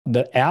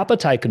the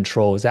appetite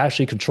control is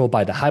actually controlled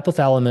by the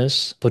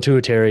hypothalamus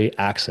pituitary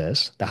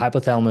axis. The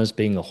hypothalamus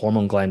being a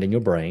hormone gland in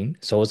your brain,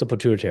 so is the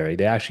pituitary.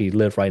 They actually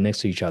live right next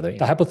to each other.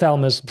 The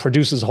hypothalamus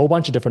produces a whole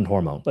bunch of different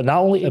hormones, but not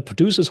only it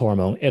produces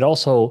hormone, it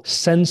also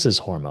senses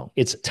hormone.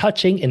 It's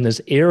touching in this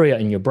area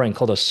in your brain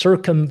called a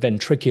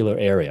circumventricular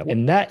area.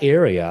 In that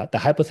area, the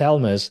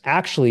hypothalamus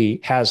actually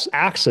has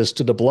access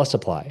to the blood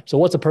supply. So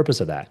what's the purpose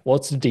of that? Well,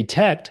 it's to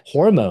detect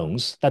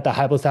hormones that the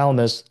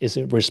hypothalamus is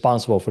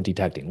responsible for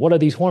detecting. What are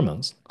these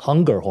hormones?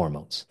 Hunger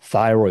hormones,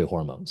 thyroid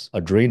hormones,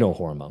 adrenal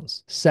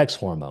hormones, sex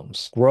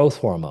hormones, growth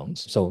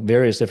hormones. So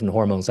various different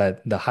hormones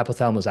that the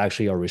hypothalamus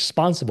actually are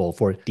responsible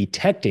for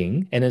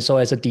detecting. And then so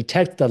as it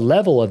detects the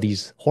level of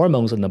these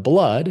hormones in the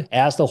blood,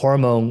 as the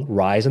hormone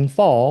rise and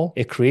fall,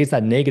 it creates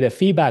that negative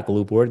feedback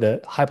loop where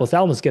the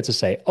hypothalamus gets to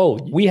say, oh,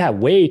 we have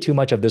way too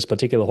much of this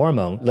particular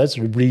hormone. Let's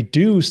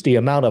reduce the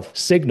amount of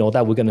signal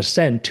that we're going to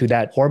send to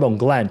that hormone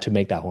gland to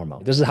make that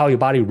hormone. This is how your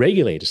body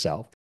regulates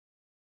itself.